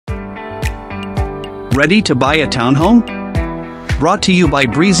Ready to buy a townhome? Brought to you by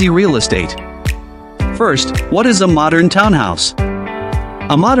Breezy Real Estate. First, what is a modern townhouse?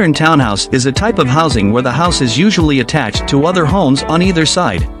 A modern townhouse is a type of housing where the house is usually attached to other homes on either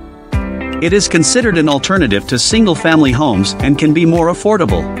side. It is considered an alternative to single-family homes and can be more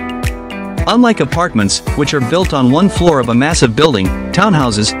affordable. Unlike apartments, which are built on one floor of a massive building,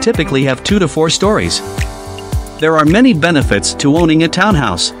 townhouses typically have 2 to 4 stories. There are many benefits to owning a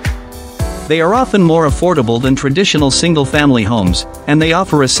townhouse. They are often more affordable than traditional single-family homes, and they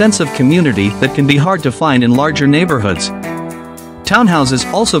offer a sense of community that can be hard to find in larger neighborhoods. Townhouses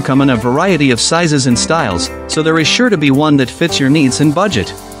also come in a variety of sizes and styles, so there is sure to be one that fits your needs and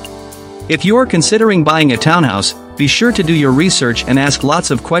budget. If you are considering buying a townhouse, be sure to do your research and ask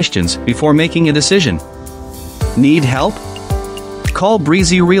lots of questions before making a decision. Need help? Call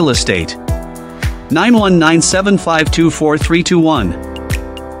Breezy Real Estate. 919-752-4321.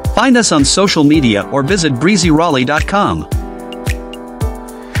 Find us on social media or visit breezyraleigh.com.